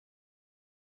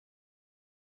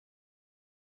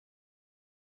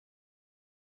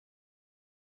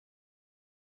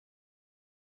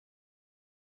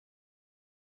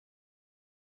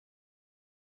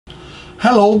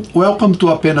Hello, welcome to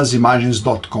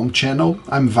apenasimagens.com channel.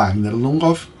 I'm Wagner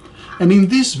Lunghoff, and in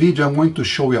this video I'm going to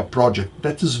show you a project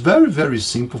that is very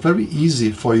simple, very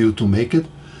easy for you to make it,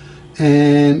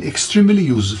 and extremely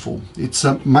useful. It's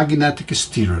a magnetic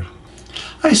stirrer.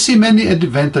 I see many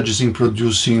advantages in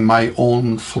producing my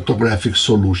own photographic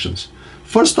solutions.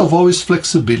 First of all is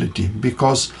flexibility,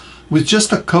 because with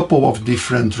just a couple of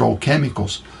different raw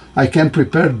chemicals I can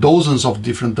prepare dozens of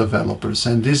different developers,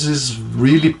 and this is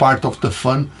really part of the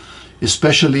fun,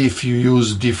 especially if you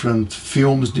use different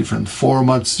films, different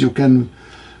formats. You can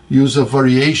use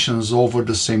variations over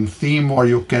the same theme, or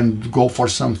you can go for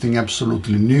something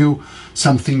absolutely new,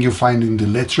 something you find in the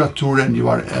literature and you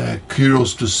are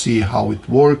curious to see how it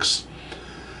works.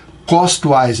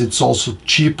 Cost-wise, it's also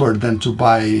cheaper than to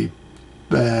buy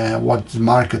what the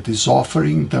market is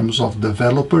offering in terms of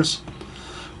developers.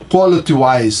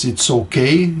 Quality-wise, it's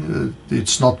okay.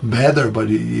 It's not better, but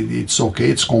it's okay.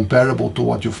 It's comparable to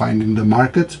what you find in the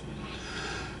market.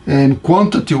 And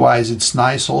quantity-wise, it's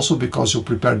nice also because you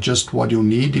prepare just what you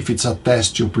need. If it's a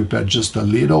test, you prepare just a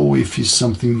little. If it's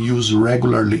something used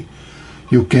regularly,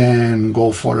 you can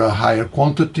go for a higher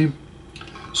quantity.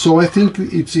 So I think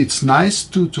it's nice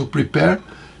to prepare.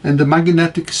 And the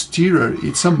magnetic stirrer,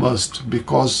 it's a must,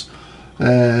 because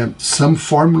some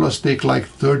formulas take like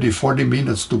 30-40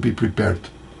 minutes to be prepared.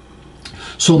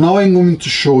 So now I'm going to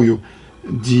show you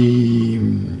the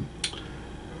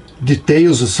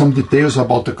details, some details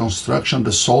about the construction,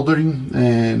 the soldering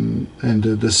and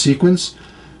the sequence.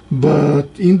 But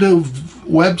in the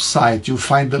website, you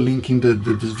find the link in the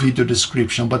video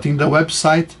description, but in the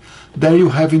website there you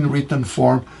have in written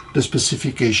form the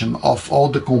specification of all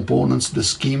the components, the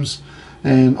schemes,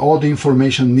 and all the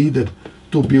information needed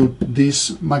to build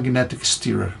this magnetic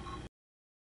stirrer.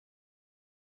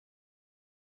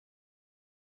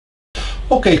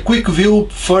 Okay, quick view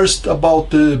first about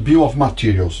the bill of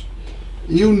materials.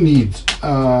 You need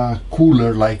a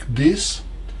cooler like this.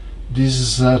 This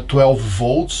is 12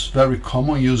 volts, very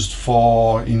common, used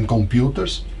in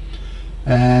computers.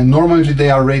 And normally they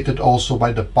are rated also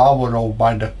by the power or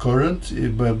by the current,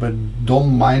 but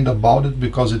don't mind about it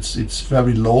because it's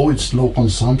very low, it's low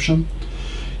consumption.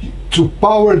 To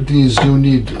power this you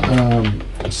need a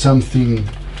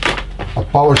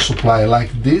power supply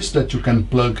like this that you can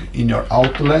plug in your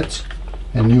outlet,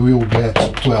 and you will get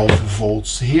 12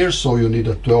 volts here, so you need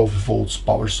a 12 volts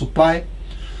power supply.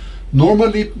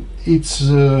 Normally it's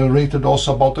rated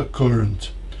also about the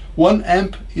current. 1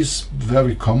 amp is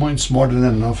very common, it's more than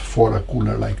enough for a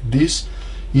cooler like this.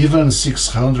 Even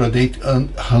 600,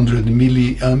 800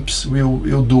 milliamps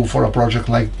will do for a project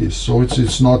like this. So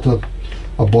it's not a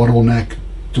bottleneck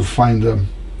to find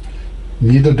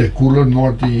neither the cooler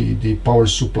nor the power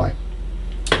supply.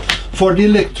 For the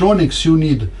electronics you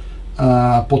need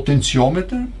a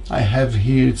potentiometer. I have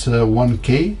here, it's a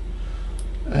 1K,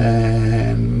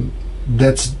 and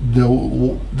that's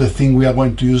the thing we are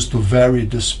going to use to vary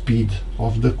the speed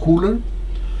of the cooler.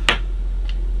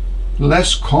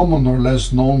 Less common or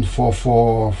less known for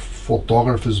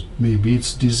photographers maybe,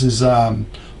 this is a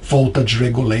voltage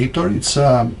regulator. It's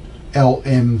a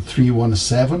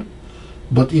LM317,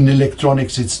 but in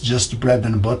electronics it's just bread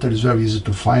and butter. It's very easy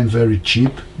to find, very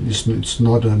cheap. It's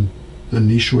not an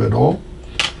issue at all.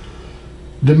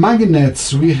 The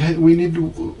magnets, we need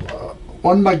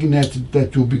one magnet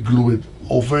that will be glued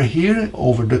over here,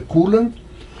 over the cooler,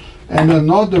 and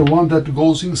another one that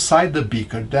goes inside the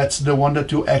beaker. That's the one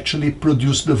that will actually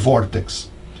produce the vortex.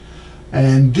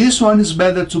 And this one is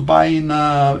better to buy in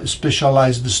a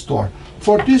specialized store.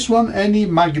 For this one, any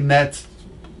magnet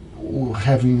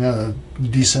having a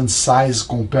decent size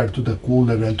compared to the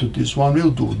cooler and to this one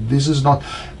will do. This is not,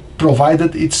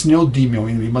 provided it's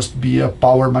neodymium, it must be a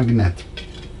power magnet.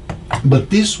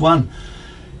 But this one,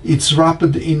 it's wrapped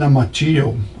in a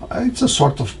material, it's a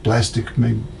sort of plastic,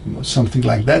 maybe something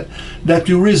like that, that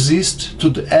will resist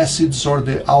to the acids or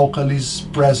the alkalis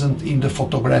present in the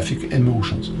photographic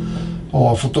emulsions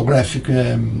or photographic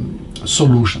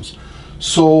solutions.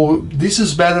 So this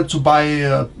is better to buy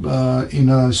in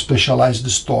a specialized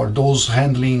store. Those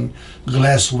handling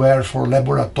glassware for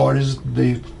laboratories,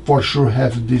 they for sure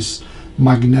have this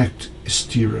magnetic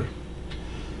stirrer.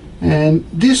 And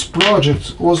this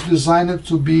project was designed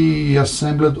to be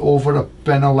assembled over a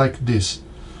panel like this.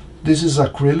 This is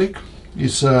acrylic,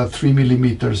 it's 3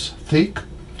 millimeters thick,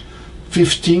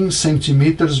 15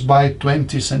 centimeters by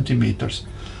 20 centimeters.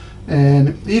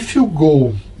 And if you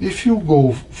go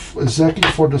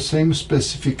exactly for the same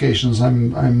specifications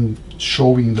I'm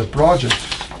showing the project,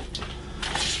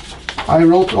 I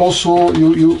wrote also,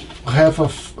 you have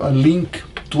a link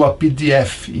to a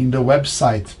PDF in the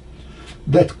website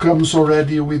that comes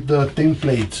already with the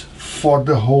template for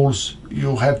the holes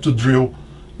you have to drill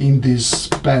in this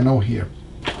panel here.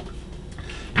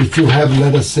 If you have,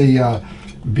 let us say, a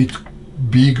bit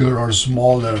bigger or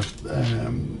smaller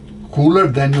cooler,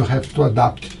 then you have to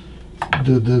adapt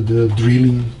the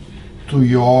drilling to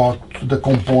the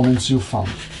components you found.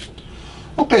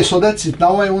 Okay, so that's it.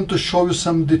 Now I want to show you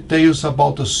some details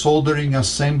about the soldering,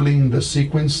 assembling, the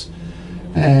sequence,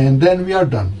 and then we are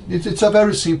done. It's a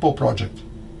very simple project.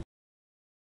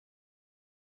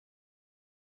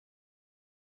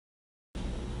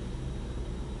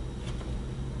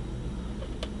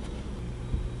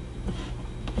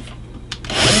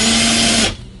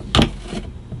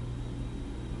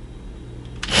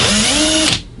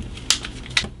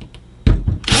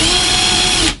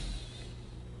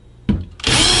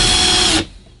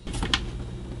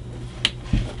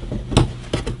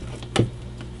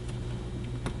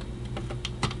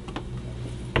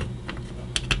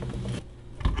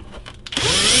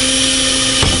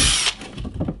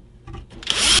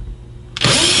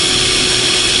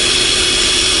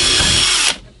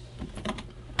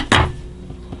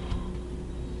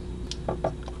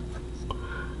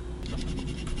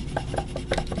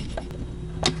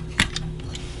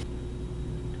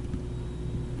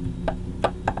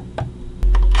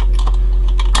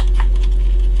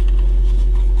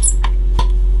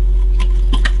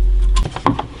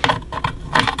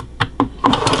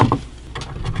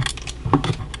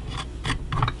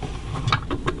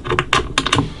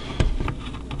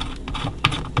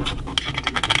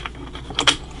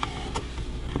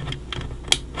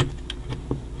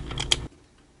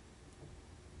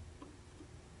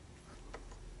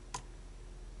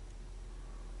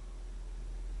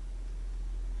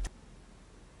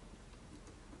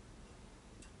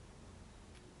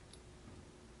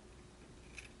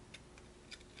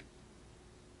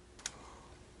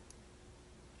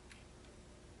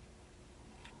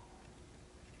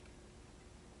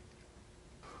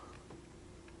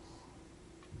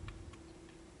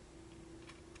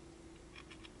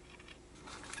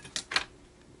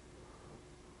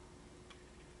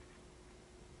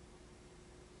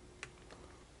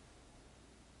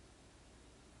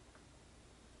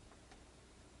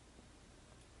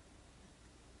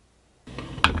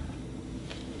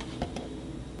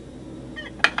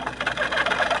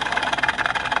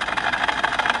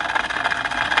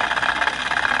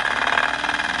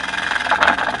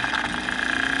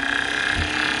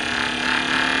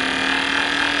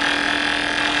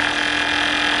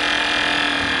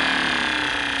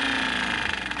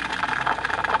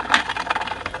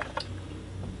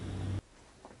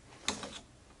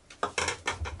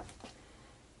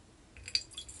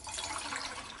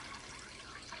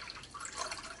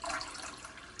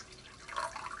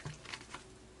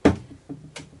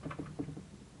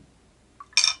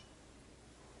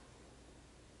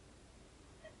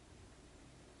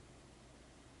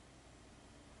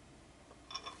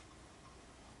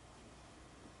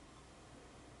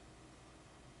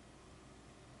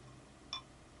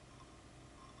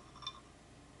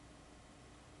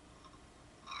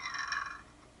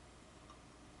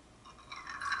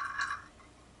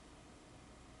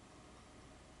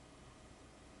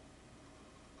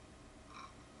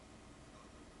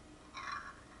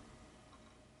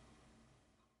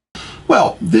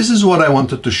 Well, this is what I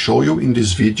wanted to show you in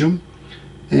this video.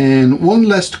 And one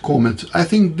last comment. I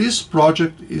think this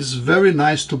project is very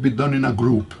nice to be done in a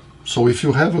group. So if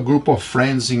you have a group of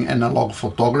friends in analog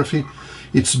photography,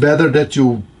 it's better that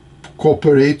you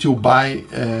cooperate, you buy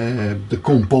the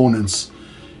components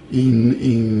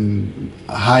in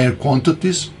higher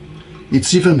quantities.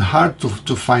 It's even hard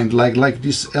to find, like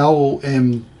this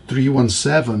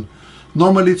LM317.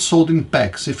 Normally it's sold in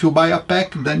packs. If you buy a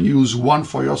pack, then use one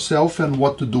for yourself and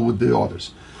what to do with the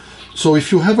others. So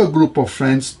if you have a group of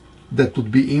friends that would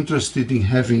be interested in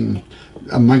having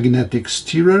a magnetic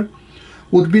stirrer,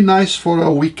 would be nice for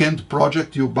a weekend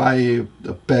project. You buy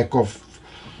a pack of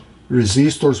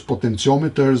resistors,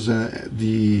 potentiometers,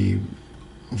 the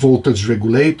voltage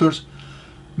regulators.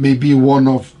 Maybe one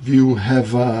of you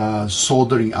have a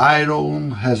soldering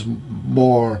iron, has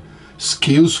more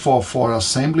skills for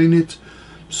assembling it.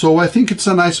 So I think it's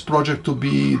a nice project to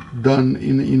be done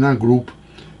in a group,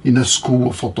 in a school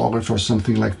of photography or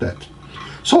something like that.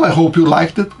 So I hope you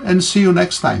liked it, and see you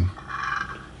next time.